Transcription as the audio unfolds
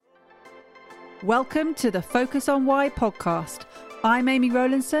Welcome to the Focus on Why podcast. I'm Amy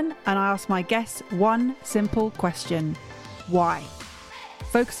Rowlandson and I ask my guests one simple question. Why?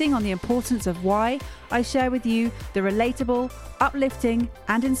 Focusing on the importance of why, I share with you the relatable, uplifting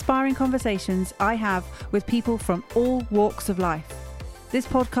and inspiring conversations I have with people from all walks of life. This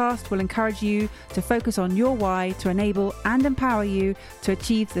podcast will encourage you to focus on your why to enable and empower you to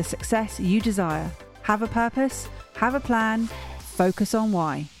achieve the success you desire. Have a purpose, have a plan, focus on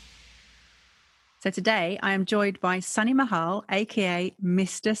why. So today I am joined by Sunny Mahal, aka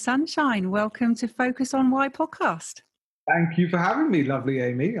Mr. Sunshine. Welcome to Focus on Why podcast. Thank you for having me, lovely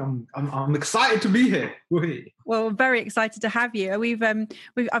Amy. I'm excited to be here. Well, very excited to have you.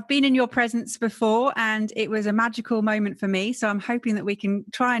 I've been in your presence before, and it was a magical moment for me. So I'm hoping that we can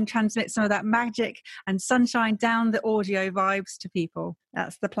try and transmit some of that magic and sunshine down the audio vibes to people.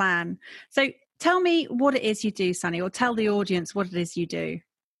 That's the plan. So tell me what it is you do, Sunny, or tell the audience what it is you do.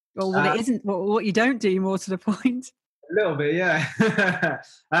 Or what it isn't, what you don't do, more to the point. A little bit, yeah.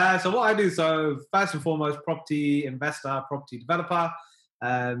 So what I do, so first and foremost, property investor, property developer.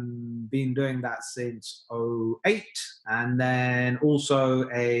 Been doing that since 2008, and then also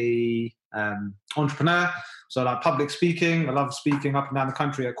a entrepreneur. So like public speaking, I love speaking up and down the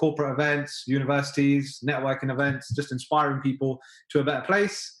country at corporate events, universities, networking events, just inspiring people to a better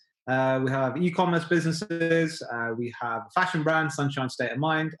place. We have e-commerce businesses. We have a fashion brand, Sunshine State of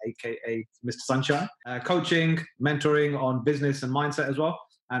Mind, aka Mr. Sunshine. Coaching, mentoring on business and mindset as well,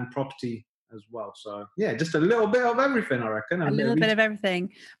 and property as well. So yeah, just a little bit of everything, I reckon. A little bit of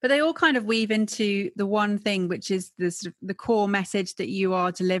everything, but they all kind of weave into the one thing, which is the core message that you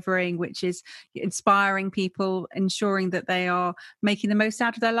are delivering, which is inspiring people, ensuring that they are making the most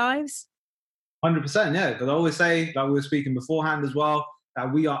out of their lives. 100%, yeah. Because I always say, like we were speaking beforehand as well, that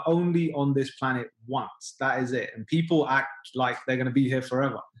we are only on this planet once. That is it. And people act like they're going to be here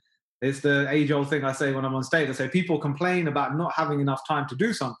forever. It's the age-old thing I say when I'm on stage. I say people complain about not having enough time to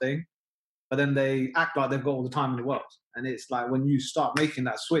do something, but then they act like they've got all the time in the world. And it's like when you start making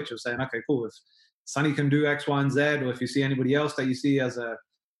that switch of saying, okay, cool, if Sunny can do X, Y, and Z, or if you see anybody else that you see as a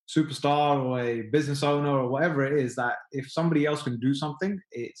superstar or a business owner or whatever it is, that if somebody else can do something,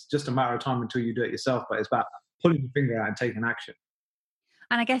 it's just a matter of time until you do it yourself. But it's about pulling the finger out and taking action.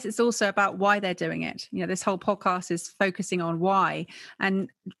 And I guess it's also about why they're doing it. You know, this whole podcast is focusing on why, and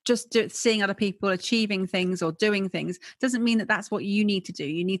just seeing other people achieving things or doing things doesn't mean that that's what you need to do.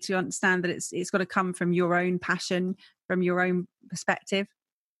 You need to understand that it's got to come from your own passion, from your own perspective.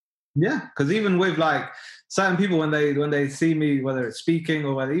 Yeah, because even with like certain people, when they see me, whether it's speaking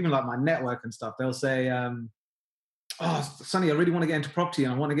or whether even like my network and stuff, they'll say, oh, Sunny, I really want to get into property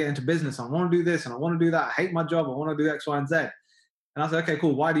and I want to get into business. I want to do this and I want to do that. I hate my job. I want to do X, Y, and Z. And I said, okay,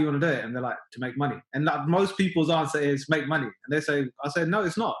 cool. Why do you want to do it? And they're like, to make money. And like, most people's answer is make money. And they say, I said, no,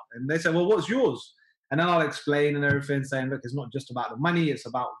 it's not. And they say, well, what's yours? And then I'll explain and everything, saying, look, it's not just about the money. It's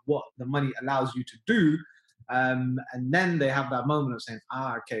about what the money allows you to do. And then they have that moment of saying,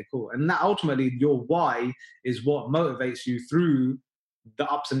 okay, cool. And that ultimately your why is what motivates you through the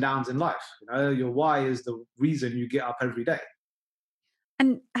ups and downs in life. You know, your why is the reason you get up every day.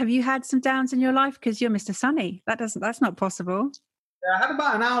 And have you had some downs in your life? Because you're Mr. Sunny. That's not possible. Yeah, I had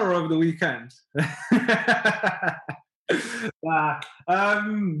about an hour over the weekend.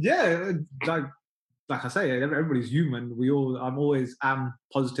 Yeah, like I say, everybody's human. I'm always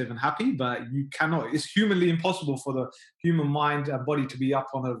positive and happy, but you cannot. It's humanly impossible for the human mind and body to be up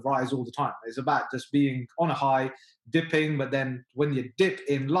on a rise all the time. It's about just being on a high, dipping. But then when you dip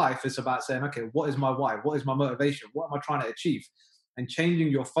in life, it's about saying, okay, what is my why? What is my motivation? What am I trying to achieve? And changing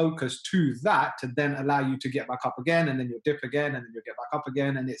your focus to that to then allow you to get back up again, and then you'll dip again, and then you'll get back up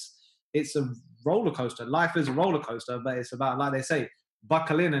again. And it's a roller coaster. Life is a roller coaster, but it's about, like they say,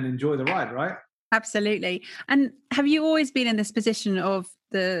 buckle in and enjoy the ride, right? Absolutely. And have you always been in this position of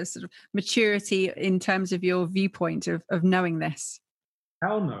the sort of maturity in terms of your viewpoint of knowing this?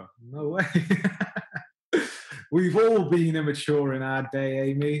 Hell no. No way. We've all been immature in our day,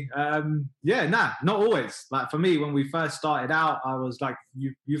 Amy. Not always. Like for me, when we first started out, I was like,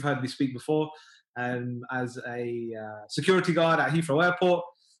 you've heard me speak before, as a security guard at Heathrow Airport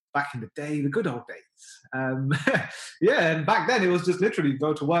back in the day, the good old days. And back then it was just literally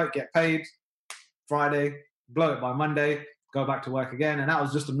go to work, get paid Friday, blow it by Monday, go back to work again. And that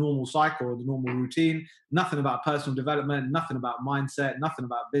was just a normal cycle, the normal routine. Nothing about personal development, nothing about mindset, nothing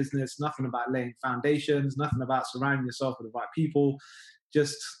about business, nothing about laying foundations, nothing about surrounding yourself with the right people.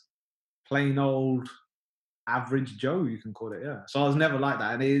 Just plain old average Joe, you can call it. Yeah. So I was never like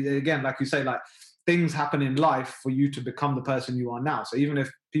that. And again, like you say, like things happen in life for you to become the person you are now. So even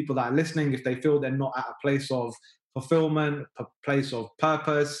if people that are listening, if they feel they're not at a place of fulfillment, a place of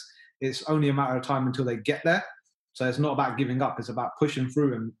purpose, it's only a matter of time until they get there. So it's not about giving up, it's about pushing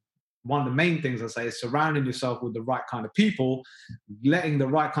through. And one of the main things I say is surrounding yourself with the right kind of people, letting the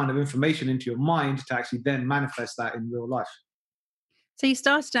right kind of information into your mind to actually then manifest that in real life. So you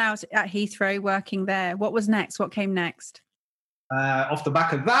started out at Heathrow working there. What was next? What came next? Off the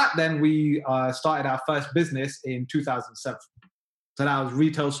back of that, then we started our first business in 2007. So that was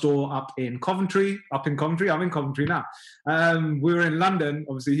retail store up in Coventry. I'm in Coventry now. We were in London,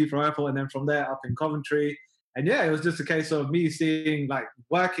 obviously Heathrow Airport, and then from there up in Coventry. And yeah, it was just a case of me seeing, like,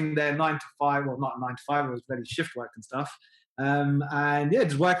 working there 9 to 5, well, not 9 to 5, it was very shift work and stuff. And yeah,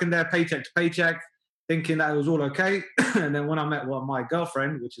 just working there paycheck to paycheck, thinking that it was all okay. And then when I met my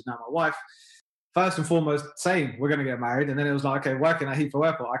girlfriend, which is now my wife, first and foremost saying we're going to get married. And then it was like, okay, working at Heathrow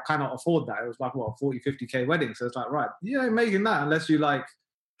Airport, I cannot afford that. It was like, what, 40, 50K wedding. So it's like, right, you ain't making that unless you like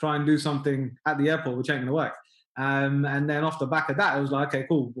try and do something at the airport, which ain't going to work. And then off the back of that, it was like, okay,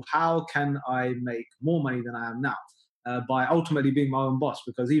 cool. How can I make more money than I am now? By ultimately being my own boss,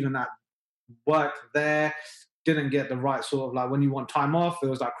 because even that work there didn't get the right sort of, like, when you want time off, it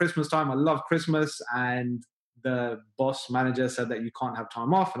was like Christmas time. I love Christmas, and the boss manager said that you can't have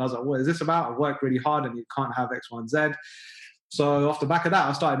time off. And I was like, what is this about? I work really hard and you can't have X, Y, and Z. So off the back of that,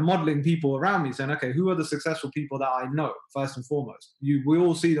 I started modeling people around me, saying, okay, who are the successful people that I know, first and foremost? We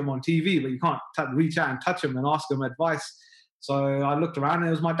all see them on TV, but you can't reach out and touch them and ask them advice. So I looked around, and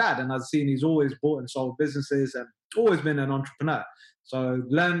it was my dad, and I'd seen he's always bought and sold businesses and always been an entrepreneur. So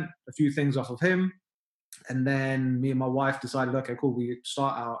learned a few things off of him. And then me and my wife decided, okay, cool, we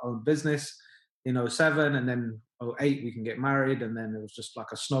start our own business in 2007, and then 2008 we can get married, and then it was just like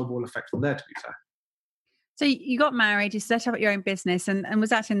a snowball effect from there, to be fair. So you got married, you set up your own business, and was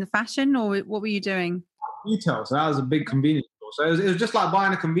that in the fashion, or what were you doing? Retail, so that was a big convenience store. So it was just like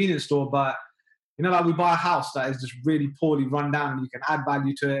buying a convenience store, but like we buy a house that is just really poorly run down and you can add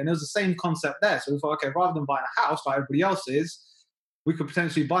value to it. And it was the same concept there. So we thought, okay, rather than buying a house like everybody else is, we could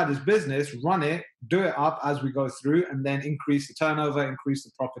potentially buy this business, run it, do it up as we go through, and then increase the turnover, increase the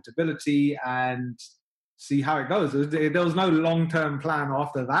profitability, and see how it goes. There was no long-term plan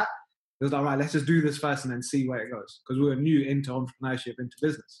after that. It was like, right, let's just do this first and then see where it goes, because we were new into entrepreneurship, into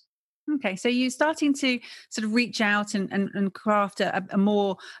business. Okay, so you're starting to sort of reach out and craft a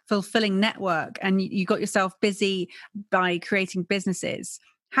more fulfilling network, and you got yourself busy by creating businesses.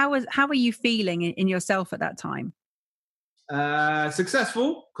 How were you feeling in yourself at that time?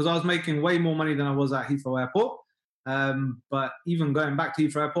 Successful, because I was making way more money than I was at Heathrow Airport. But even going back to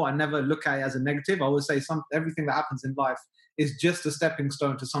Heathrow Airport, I never look at it as a negative. I always say everything that happens in life is just a stepping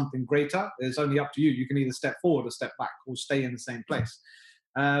stone to something greater. It's only up to you. You can either step forward or step back or stay in the same place.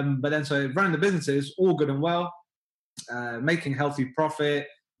 But then, so running the businesses, all good and well, making healthy profit,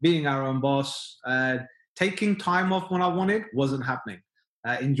 being our own boss, taking time off when I wanted wasn't happening.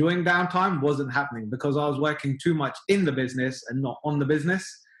 Enjoying downtime wasn't happening because I was working too much in the business and not on the business.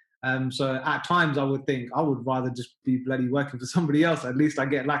 So at times I would think I would rather just be bloody working for somebody else. At least I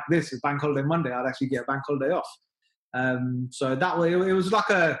get like this, it's Bank Holiday Monday, I'd actually get a bank holiday off. So that way it was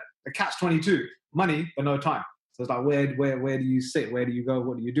like a catch-22, money but no time. So it's like, where do you sit? Where do you go?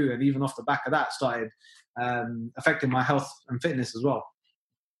 What do you do? And even off the back of that started affecting my health and fitness as well.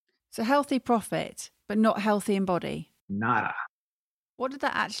 So healthy profit, but not healthy in body? Nada. What did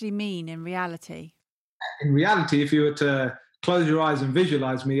that actually mean in reality? In reality, if you were to close your eyes and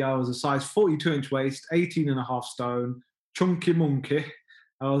visualize me, I was a size 42-inch waist, 18.5 stone, chunky monkey.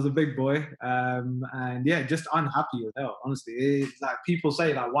 I was a big boy. And yeah, just unhappy as hell, honestly. It's like people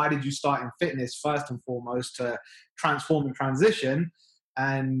say, like, why did you start in fitness first and foremost to transform and transition?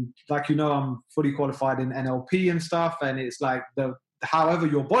 And like, I'm fully qualified in NLP and stuff. And it's like however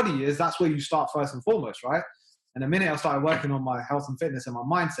your body is, that's where you start first and foremost, right? And the minute I started working on my health and fitness and my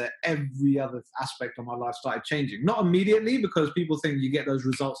mindset, every other aspect of my life started changing. Not immediately, because people think you get those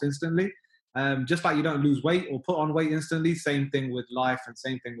results instantly. Just like you don't lose weight or put on weight instantly, same thing with life and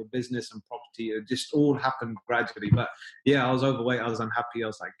same thing with business and property. It just all happened gradually. But yeah, I was overweight. I was unhappy. I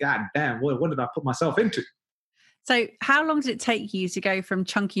was like, God damn, what did I put myself into? So how long did it take you to go from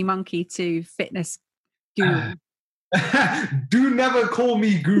chunky monkey to fitness guru? Do never call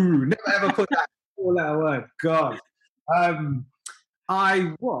me guru. Never ever put that four-letter word. God.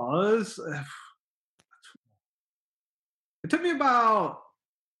 It took me about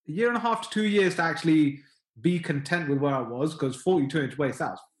a year and a half to 2 years to actually be content with where I was, because 42-inch waist, that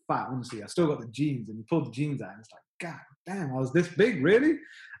was fat, honestly. I still got the jeans, and you pull the jeans out and it's like, God damn, I was this big, really?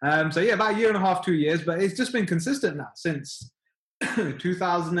 So yeah, about a year and a half, 2 years, but it's just been consistent now since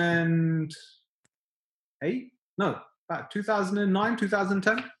 2008? No, about 2009,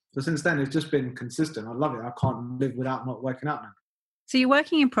 2010. So since then, it's just been consistent. I love it. I can't live without not working out now. So you're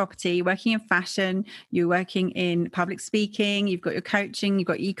working in property, you're working in fashion, you're working in public speaking, you've got your coaching, you've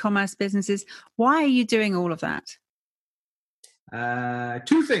got e-commerce businesses. Why are you doing all of that?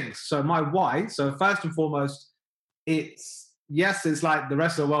 Two things. So my why. So first and foremost, it's like the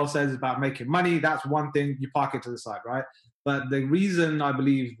rest of the world says about making money. That's one thing. You park it to the side, right? But the reason I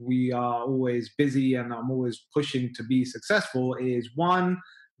believe we are always busy and I'm always pushing to be successful is one,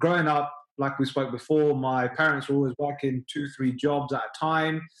 growing up, like we spoke before, my parents were always working 2, 3 jobs at a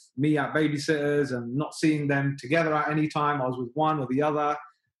time, me at babysitters and not seeing them together at any time. I was with one or the other.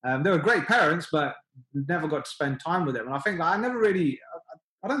 They were great parents, but never got to spend time with them. And I think I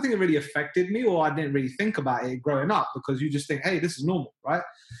don't think it really affected me, or I didn't really think about it growing up, because you just think, hey, this is normal, right?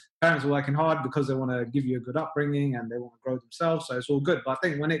 Parents are working hard because they want to give you a good upbringing and they want to grow themselves. So it's all good. But I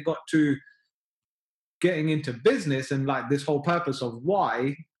think when it got to getting into business and like this whole purpose of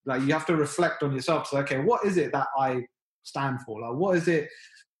why, like you have to reflect on yourself. So, okay, what is it that I stand for? Like, what is it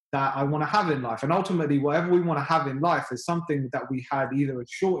that I want to have in life? And ultimately, whatever we want to have in life is something that we had either a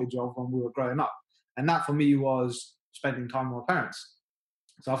shortage of when we were growing up. And that for me was spending time with my parents.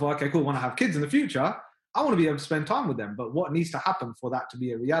 So I thought, okay, cool, when I have kids in the future, I want to be able to spend time with them. But what needs to happen for that to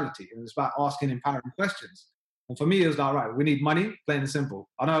be a reality? And it's about asking empowering questions. And for me, it was like, right, we need money, plain and simple.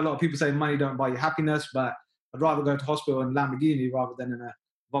 I know a lot of people say money don't buy you happiness, but I'd rather go to hospital in a Lamborghini rather than in a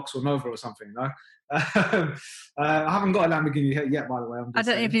Vauxhall Nova or something, you know? I haven't got a Lamborghini yet, by the way. I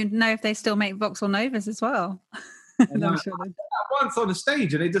don't even know if they still make Vauxhall Novas as well. No, sure I did that once on a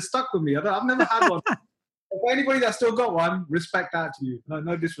stage and it just stuck with me. I've never had one. If anybody that's still got one, respect that to you.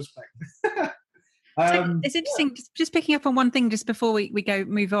 No disrespect. So it's interesting, just picking up on one thing just before we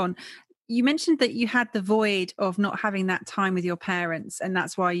move on. You mentioned that you had the void of not having that time with your parents, and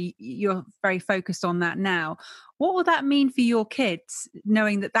that's why you're very focused on that now. What will that mean for your kids,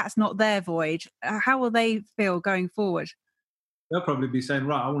 knowing that that's not their void? How will they feel going forward? They'll probably be saying,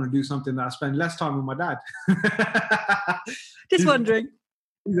 right, I want to do something that I spend less time with my dad. Just wondering.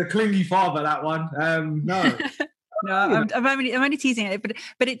 He's a clingy father, that one. No. No, I'm only teasing it,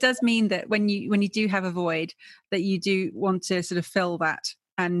 but it does mean that when you do have a void, that you do want to sort of fill that,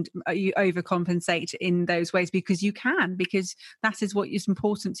 and you overcompensate in those ways because that is what is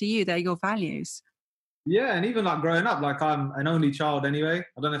important to you. They're your values. Yeah, and even like growing up, like I'm an only child anyway.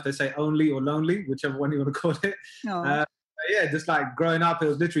 I don't know if they say only or lonely, whichever one you want to call it. Yeah, just like growing up, it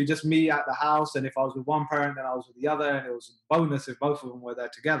was literally just me at the house, and if I was with one parent, then I was with the other, and it was a bonus if both of them were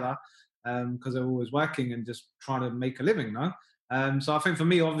there together, because they were always working and just trying to make a living, no? So I think for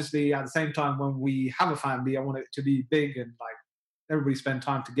me, obviously, at the same time, when we have a family, I want it to be big and like everybody spend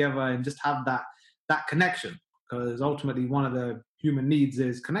time together and just have that connection, because ultimately one of the human needs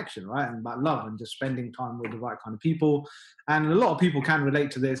is connection, right? And about love and just spending time with the right kind of people. And a lot of people can relate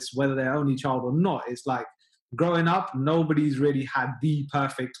to this, whether they're only child or not. It's like, growing up, nobody's really had the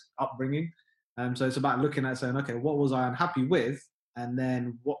perfect upbringing. So it's about looking at saying, okay, what was I unhappy with? And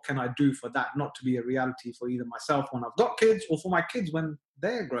then what can I do for that not to be a reality for either myself when I've got kids or for my kids when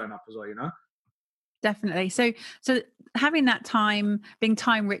they're growing up as well, you know? Definitely. So having that time, being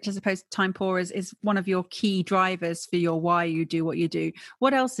time rich as opposed to time poor is one of your key drivers for your why you do what you do.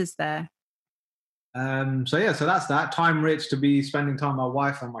 What else is there? So that's that. Time rich to be spending time with my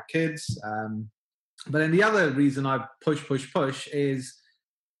wife and my kids. But then the other reason I push is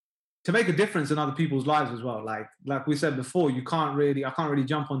to make a difference in other people's lives as well. Like we said before, I can't really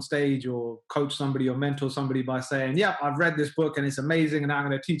jump on stage or coach somebody or mentor somebody by saying, yeah, I've read this book and it's amazing and now I'm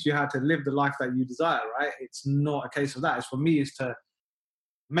going to teach you how to live the life that you desire, right? It's not a case of that. It's for me is to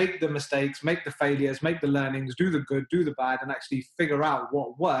make the mistakes, make the failures, make the learnings, do the good, do the bad, and actually figure out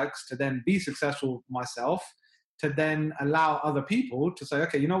what works to then be successful myself, to then allow other people to say,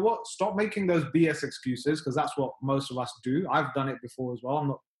 okay, you know what? Stop making those BS excuses, because that's what most of us do. I've done it before as well. I'm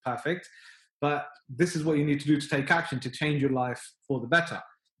not perfect, but this is what you need to do to take action to change your life for the better.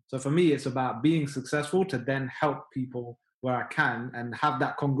 So for me, it's about being successful to then help people where I can and have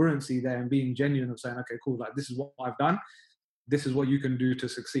that congruency there and being genuine of saying, okay, cool, like this is what I've done. This is what you can do to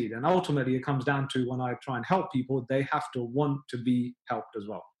succeed. And ultimately it comes down to when I try and help people, they have to want to be helped as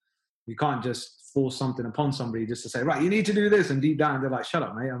well. You can't just force something upon somebody just to say, right, you need to do this. And deep down, they're like, shut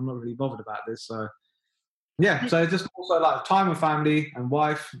up, mate. I'm not really bothered about this. So, yeah. So it's just also like time with family and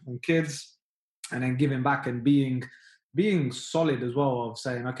wife and kids, and then giving back and being solid as well of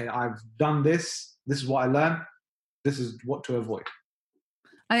saying, okay, I've done this. This is what I learned. This is what to avoid.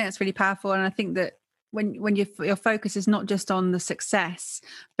 I think that's really powerful. And I think that when your focus is not just on the success,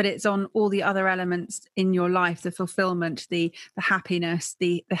 but it's on all the other elements in your life, the fulfillment, the happiness,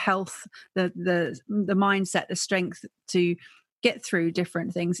 the health, the mindset, the strength to get through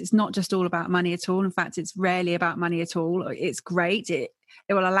different things. It's not just all about money at all. In fact, it's rarely about money at all. It's great. It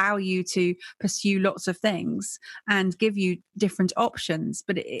will allow you to pursue lots of things and give you different options,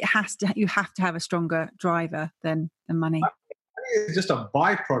 but you have to have a stronger driver than money. It's just a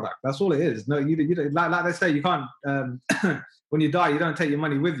byproduct. That's all it is. No, you like they say, you can't when you die, you don't take your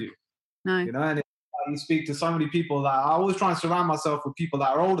money with you. No. And you speak to so many people that I always try and surround myself with people that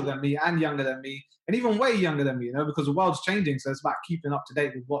are older than me and younger than me, and even way younger than me, because the world's changing. So it's about keeping up to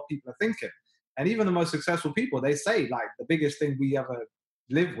date with what people are thinking. And even the most successful people, they say like the biggest thing we ever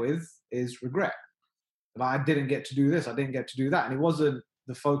live with is regret. Like, I didn't get to do this, I didn't get to do that. And it wasn't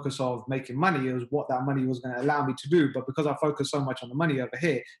the focus of making money, it was what that money was going to allow me to do. But because I focused so much on the money over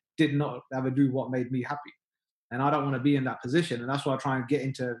here, did not ever do what made me happy. And I don't want to be in that position. And that's why I try and get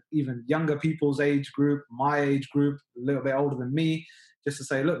into even younger people's age group, my age group, a little bit older than me, just to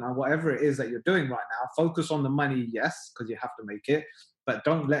say, look, man, whatever it is that you're doing right now, focus on the money, yes, because you have to make it. But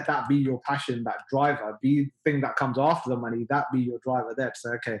don't let that be your passion, that driver. Be the thing that comes after the money, that be your driver there to say,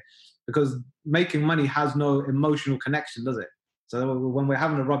 okay, because making money has no emotional connection, does it? So when we're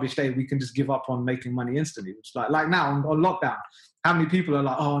having a rubbish day, we can just give up on making money instantly. It's like now on lockdown, how many people are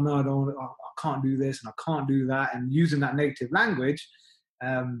like, oh no, I can't do this and I can't do that, and using that negative language.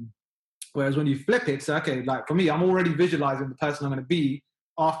 Whereas when you flip it, so okay, like for me, I'm already visualizing the person I'm going to be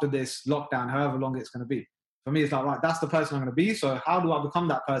after this lockdown, however long it's going to be. For me, it's like, right, that's the person I'm going to be. So how do I become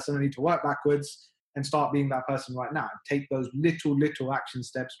that person? I need to work backwards and start being that person right now. Take those little action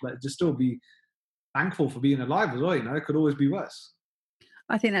steps, but just still be thankful for being alive as well. It could always be worse.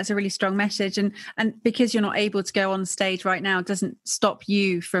 I think that's a really strong message. And because you're not able to go on stage right now doesn't stop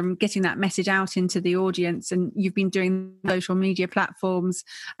you from getting that message out into the audience. And you've been doing social media platforms.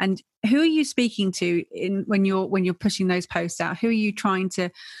 And who are you speaking to when you're pushing those posts out? Who are you trying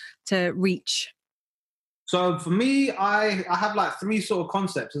to reach? So for me, I have like three sort of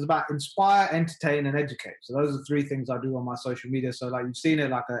concepts. It's about inspire, entertain, and educate. So those are the three things I do on my social media. So like you've seen it,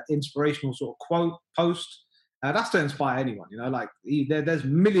 like an inspirational sort of quote post. That's to inspire anyone, like there's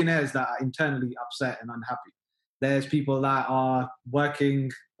millionaires that are internally upset and unhappy. There's people that are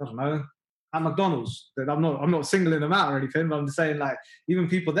working, I don't know, at McDonald's. I'm not singling them out or anything, but I'm just saying like even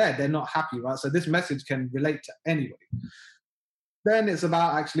people there, they're not happy, right? So this message can relate to anybody. Then it's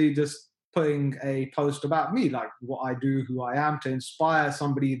about actually just putting a post about me, like what I do, who I am, to inspire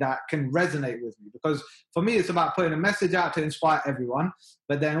somebody that can resonate with me. Because for me, it's about putting a message out to inspire everyone,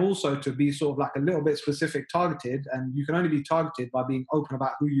 but then also to be sort of like a little bit specific, targeted. And you can only be targeted by being open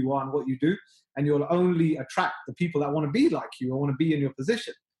about who you are and what you do. And you'll only attract the people that want to be like you or want to be in your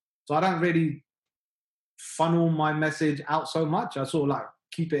position. So I don't really funnel my message out so much. I sort of like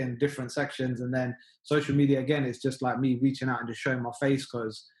keep it in different sections. And then social media, again, it's just like me reaching out and just showing my face,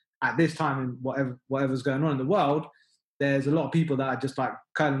 because at this time in whatever's going on in the world, there's a lot of people that are just like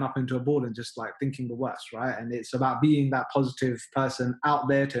curling up into a ball and just like thinking the worst, right? And it's about being that positive person out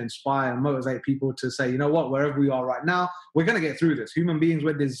there to inspire and motivate people to say, you know what, wherever we are right now, we're going to get through this. Human beings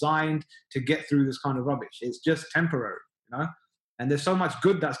were designed to get through this kind of rubbish. It's just temporary, and there's so much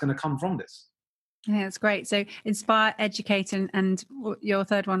good that's going to come from this. Yeah, that's great. So inspire, educate, and your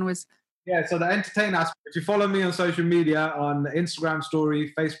third one was? Yeah, so the entertain aspect. If you follow me on social media, on Instagram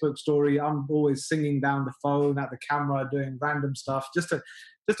story, Facebook story, I'm always singing down the phone at the camera, doing random stuff just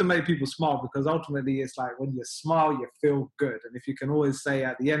to make people smile, because ultimately it's like when you smile, you feel good. And if you can always say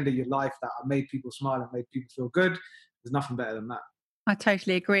at the end of your life that I made people smile and made people feel good, there's nothing better than that. I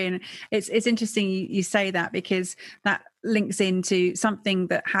totally agree. And it's interesting you say that, because that links into something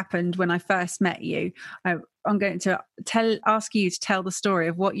that happened when I first met you. I'm going to ask you to tell the story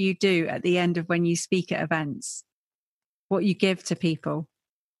of what you do at the end of when you speak at events, what you give to people.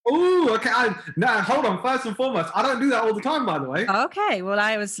 Oh, okay. Now, hold on. First and foremost, I don't do that all the time, by the way. Okay. Well,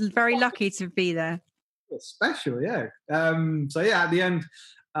 I was very lucky to be there. It's special, yeah. So yeah, at the end,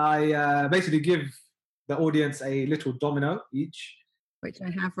 I basically give the audience a little domino each. Which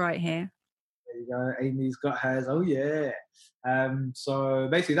I have right here. There you go. Amy's got hers. Oh, yeah. So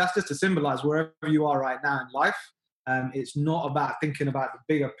basically, that's just to symbolize wherever you are right now in life. It's not about thinking about the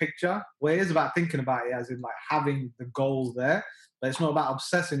bigger picture. Well, it is about thinking about it as in like having the goal there. But it's not about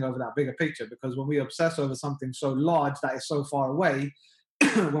obsessing over that bigger picture, because when we obsess over something so large that is so far away,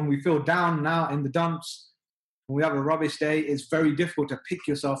 when we feel down now in the dumps, when we have a rubbish day, it's very difficult to pick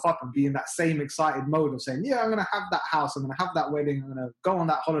yourself up and be in that same excited mode of saying, yeah, I'm going to have that house, I'm going to have that wedding, I'm going to go on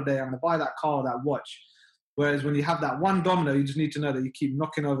that holiday, I'm going to buy that car, that watch. Whereas when you have that one domino, you just need to know that you keep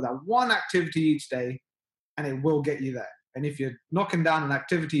knocking over that one activity each day, and it will get you there. And if you're knocking down an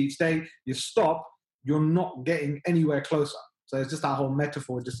activity each day, you stop, you're not getting anywhere closer. So it's just that whole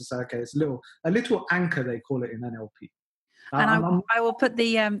metaphor just to say, okay, it's a little anchor, they call it in NLP. And I'm I will put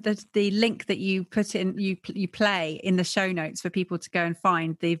the link that you put in, you play in the show notes for people to go and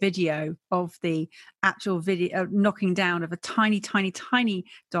find the video of the actual video knocking down of a tiny, tiny, tiny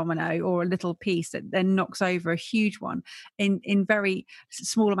domino or a little piece that then knocks over a huge one in very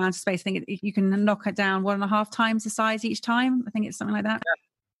small amounts of space. I think you can knock it down 1.5 times the size each time. I think it's something like that. Yeah.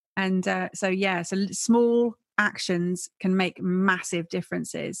 And so small actions can make massive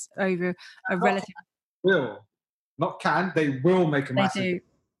differences over a relative. They will make a massive. They do,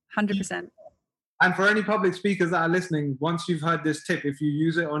 100%. And for any public speakers that are listening, once you've heard this tip, if you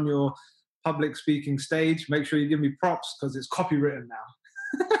use it on your public speaking stage, make sure you give me props because it's copywritten now.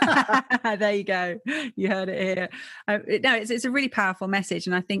 There you go. You heard it here. No, it's a really powerful message,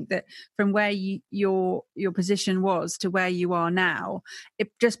 and I think that from where your position was to where you are now,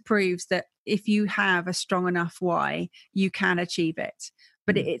 it just proves that if you have a strong enough why, you can achieve it.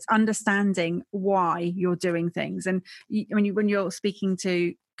 But it's understanding why you're doing things. And when you're speaking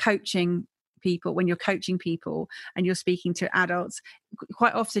to coaching people, when you're coaching people and you're speaking to adults,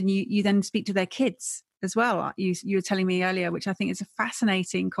 quite often you then speak to their kids as well. You were telling me earlier, which I think is a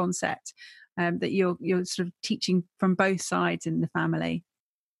fascinating concept, that you're sort of teaching from both sides in the family.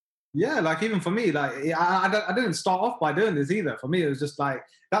 Yeah, like even for me, like I didn't start off by doing this either. For me, it was just like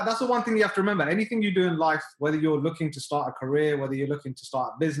that's the one thing you have to remember. Anything you do in life, whether you're looking to start a career, whether you're looking to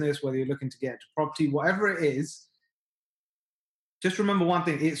start a business, whether you're looking to get into property, whatever it is, just remember one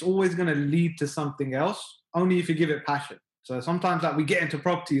thing: it's always going to lead to something else. Only if you give it passion. So sometimes, like we get into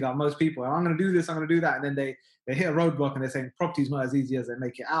property, like most people, I'm going to do this, I'm going to do that, and then they hit a roadblock and they're saying property's not as easy as they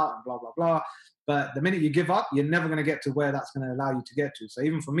make it out, and blah blah blah. But the minute you give up, you're never going to get to where that's going to allow you to get to. So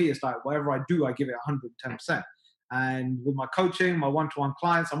even for me, it's like whatever I do, I give it 110%. And with my coaching, my one-to-one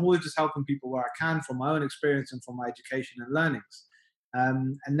clients, I'm always just helping people where I can from my own experience and from my education and learnings.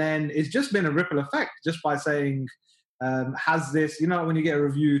 And then it's just been a ripple effect just by saying, has this, when you get a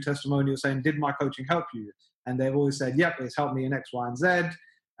review testimonial saying, did my coaching help you? And they've always said, yep, it's helped me in X, Y, and Z.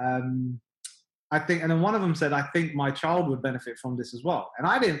 I think, and then one of them said, I think my child would benefit from this as well. And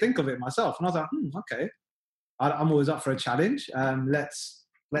I didn't think of it myself. And I was like, okay, I'm always up for a challenge. Let's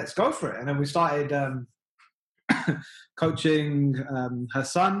go for it. And then we started coaching her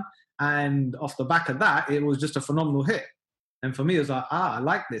son. And off the back of that, it was just a phenomenal hit. And for me, it was like, I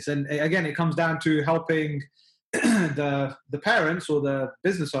like this. And again, it comes down to helping the parents or the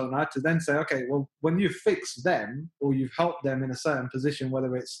business owner to then say, okay, well, when you fix them or you've helped them in a certain position,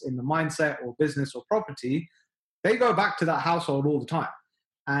 whether it's in the mindset or business or property, they go back to that household all the time.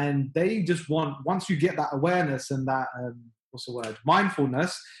 And they just want, once you get that awareness and that,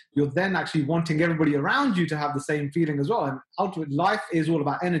 mindfulness, you're then actually wanting everybody around you to have the same feeling as well. And ultimately, life is all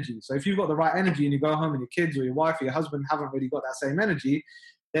about energy. So if you've got the right energy and you go home and your kids or your wife or your husband haven't really got that same energy,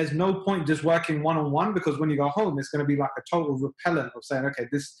 there's no point just working one-on-one, because when you go home, it's going to be like a total repellent of saying, okay,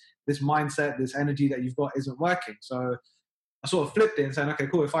 this mindset, this energy that you've got isn't working. So I sort of flipped it and saying, okay,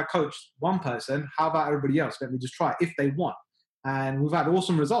 cool. If I coach one person, how about everybody else? Let me just try it if they want. And we've had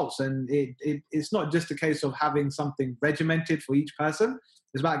awesome results. And it's not just a case of having something regimented for each person.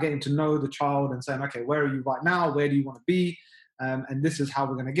 It's about getting to know the child and saying, okay, where are you right now? Where do you want to be? And this is how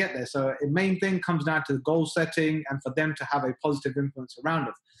we're going to get there. So the main thing comes down to goal setting and for them to have a positive influence around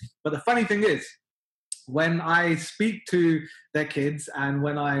them. But the funny thing is, when I speak to their kids and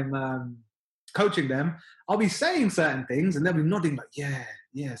when I'm coaching them, I'll be saying certain things and they'll be nodding like,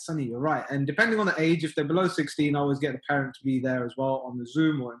 yeah, Sonny, you're right. And depending on the age, if they're below 16, I always get the parent to be there as well on the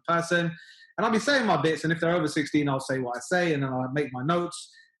Zoom or in person. And I'll be saying my bits. And if they're over 16, I'll say what I say and then I'll make my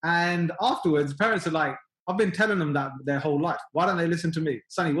notes. And afterwards, parents are like, I've been telling them that their whole life. Why don't they listen to me?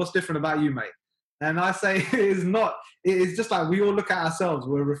 Sonny, what's different about you, mate? And I say, it's just like we all look at ourselves.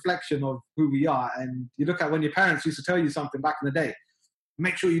 We're a reflection of who we are. And you look at when your parents used to tell you something back in the day,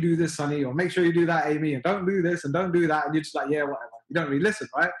 make sure you do this, Sonny, or make sure you do that, Amy, and don't do this and don't do that. And you're just like, yeah, whatever. You don't really listen,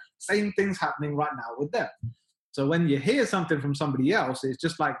 right? Same thing's happening right now with them. So when you hear something from somebody else, it's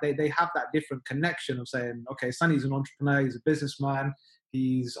just like they have that different connection of saying, okay, Sonny's an entrepreneur, he's a businessman,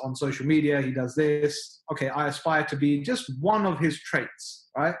 he's on social media, he does this. Okay, I aspire to be just one of his traits,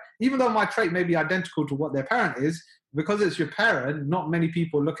 right? Even though my trait may be identical to what their parent is, because it's your parent, not many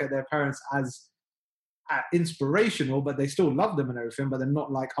people look at their parents as inspirational, but they still love them and everything, but they're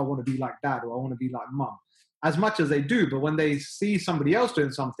not like, I want to be like dad or I want to be like mum. As much as they do, but when they see somebody else doing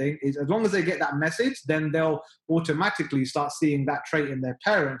something, as long as they get that message, then they'll automatically start seeing that trait in their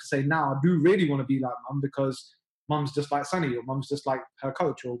parent to say, now I do really want to be like mum because mum's just like Sonny or mum's just like her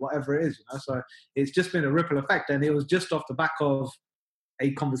coach or whatever it is, So it's just been a ripple effect, and it was just off the back of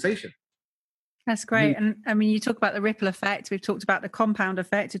a conversation. That's great. And I mean, you talk about the ripple effect. We've talked about the compound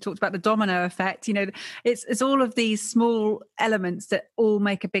effect. We've talked about the domino effect. You know, it's all of these small elements that all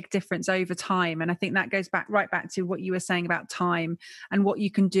make a big difference over time. And I think that goes right back to what you were saying about time, and what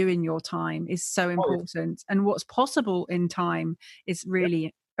you can do in your time is so important. And what's possible in time is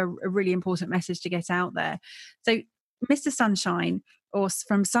really a really important message to get out there. So, Mr. Sunshine, or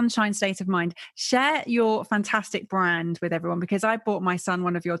from Sunshine State of Mind, share your fantastic brand with everyone, because I bought my son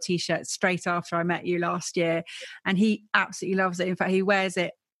one of your t-shirts straight after I met you last year, and he absolutely loves it. In fact, he wears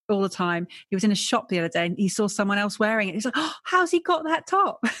it all the time. He was in a shop the other day and he saw someone else wearing it. He's like, oh, how's he got that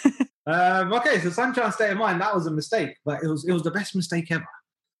top? Okay, so Sunshine State of Mind, that was a mistake, but it was the best mistake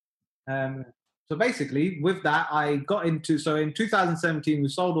ever. So basically, with that, I got into, so in 2017, we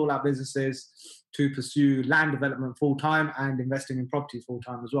sold all our businesses to pursue land development full-time and investing in property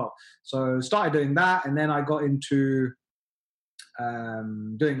full-time as well. So started doing that, and then I got into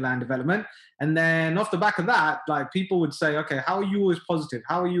doing land development. And then off the back of that, like, people would say, okay, how are you always positive?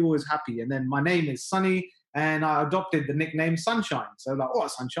 How are you always happy? And then my name is Sunny, and I adopted the nickname Sunshine. So like, oh,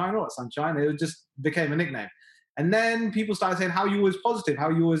 Sunshine, oh, Sunshine. It just became a nickname. And then people started saying, how are you always positive? How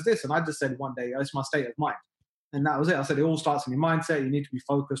are you always this? And I just said one day, it's my state of mind. And that was it. I said, it all starts in your mindset. You need to be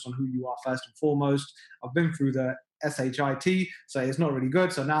focused on who you are first and foremost. I've been through the SHIT, so it's not really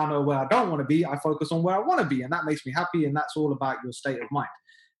good. So now I know where I don't want to be. I focus on where I want to be. And that makes me happy. And that's all about your state of mind.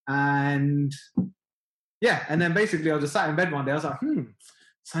 And yeah, and then basically I was just sat in bed one day. I was like,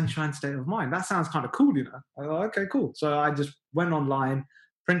 Sunshine State of Mind. That sounds kind of cool, you know. I go, okay, cool. So I just went online,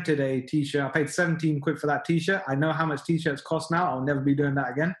 printed a t-shirt. I paid 17 quid for that t-shirt. I know how much t-shirts cost now. I'll never be doing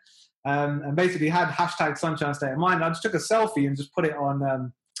that again. And basically had hashtag Sunshine State of Mind. I just took a selfie and just put it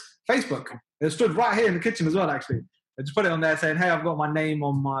on Facebook. It stood right here in the kitchen as well, actually. I just put it on there saying, hey, I've got my name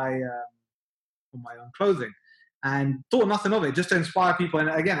on my own clothing. And thought nothing of it, just to inspire people. And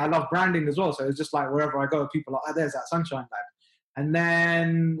again, I love branding as well. So it's just like wherever I go, people are like, oh, there's that Sunshine lad. And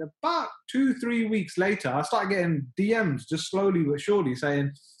then about 2-3 weeks later, I started getting DMs just slowly but surely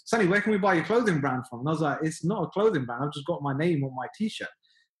saying, Sonny, where can we buy your clothing brand from? And I was like, it's not a clothing brand. I've just got my name on my t-shirt.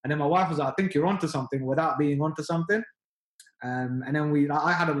 And then my wife was like, I think you're onto something without being onto something. And then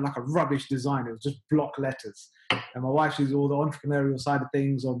I had a rubbish design. It was just block letters. And my wife, she's all the entrepreneurial side of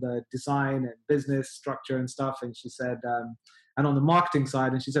things on the design and business structure and stuff. And she said, and on the marketing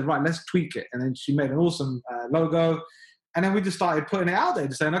side, and she said, right, let's tweak it. And then she made an awesome logo. And then we just started putting it out there,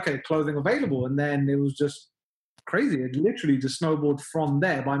 just saying, okay, clothing available. And then it was just crazy. It literally just snowballed from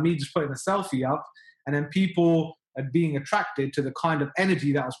there by me just putting a selfie up, and then people being attracted to the kind of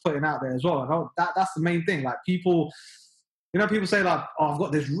energy that I was putting out there as well. And that's the main thing. Like, people, you know, people say like, oh, I've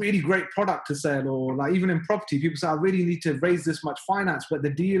got this really great product to sell, or like even in property, people say, I really need to raise this much finance, but the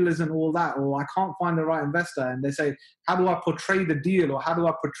deal isn't all that, or I can't find the right investor. And they say, how do I portray the deal, or how do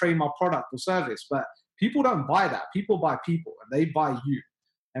I portray my product or service? But people don't buy that. People buy people, and they buy you.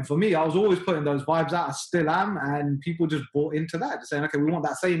 And for me, I was always putting those vibes out. I still am. And people just bought into that, just saying, okay, we want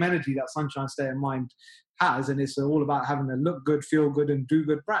that same energy that Sunshine State of Mind has. And it's all about having a look good, feel good, and do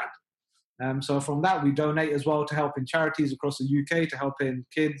good brand. So from that, we donate as well to helping charities across the UK, to helping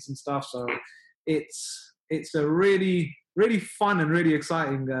kids and stuff. So it's a really, really fun and really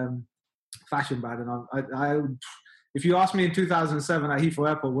exciting fashion brand. And I if you asked me in 2007 at Heathrow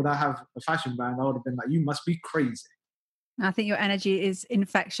Airport, would I have a fashion brand? I would have been like, you must be crazy. I think your energy is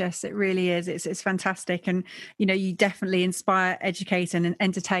infectious. It really is. It's fantastic. And, you know, you definitely inspire, educate and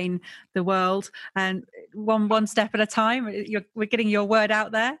entertain the world. And one step at a time, we're getting your word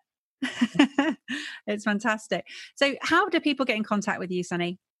out there. It's fantastic. So how do people get in contact with you,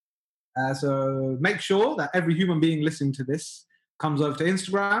 Sunny? So make sure that every human being listening to this comes over to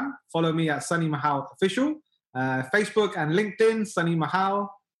Instagram. Follow me at Sunny Mahal Official. Facebook and LinkedIn, Sunny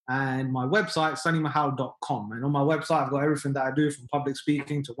Mahal. And my website, sunnymahal.com. And on my website, I've got everything that I do, from public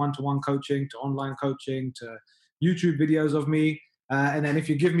speaking to one-to-one coaching to online coaching to YouTube videos of me. And then if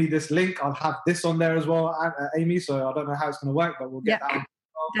you give me this link, I'll have this on there as well, Amy. So I don't know how it's going to work, but we'll get that on.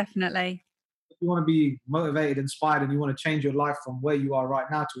 Definitely. If you want to be motivated, inspired, and you want to change your life from where you are right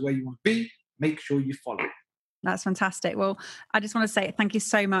now to where you want to be, make sure you follow. That's fantastic. Well, I just want to say thank you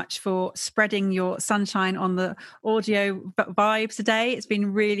so much for spreading your sunshine on the audio vibes today. It's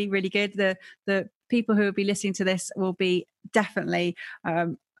been really, really good. The people who will be listening to this will be definitely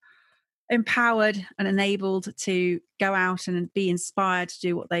empowered and enabled to go out and be inspired to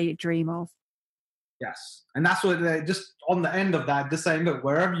do what they dream of. Yes. And that's what, just on the end of that, just saying, look,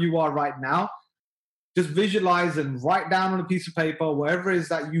 wherever you are right now, just visualize and write down on a piece of paper wherever it is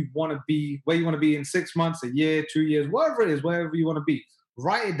that you want to be, where you want to be in 6 months, a year, 2 years, wherever it is, wherever you want to be.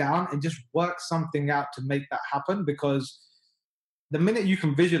 Write it down and just work something out to make that happen, because the minute you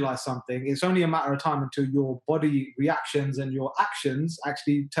can visualize something, it's only a matter of time until your body reactions and your actions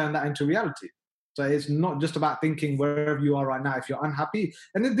actually turn that into reality. So it's not just about thinking wherever you are right now. If you're unhappy,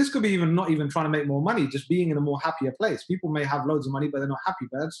 and then this could be even not even trying to make more money, just being in a more happier place. People may have loads of money, but they're not happy.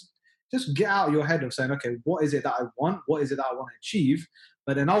 But just get out of your head of saying, okay, what is it that I want? What is it that I want to achieve?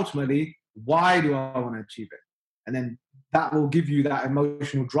 But then ultimately, why do I want to achieve it? And then that will give you that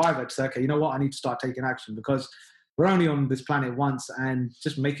emotional driver to say, okay, you know what? I need to start taking action, because we're only on this planet once, and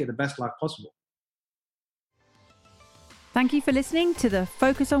just make it the best life possible. Thank you for listening to the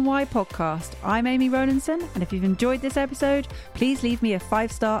Focus on Why podcast. I'm Amy Rowlandson, and if you've enjoyed this episode, please leave me a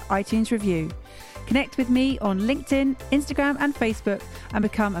 5-star iTunes review. Connect with me on LinkedIn, Instagram, and Facebook, and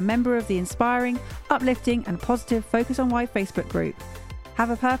become a member of the inspiring, uplifting, and positive Focus on Why Facebook group. Have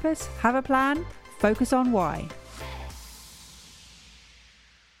a purpose, have a plan, focus on why.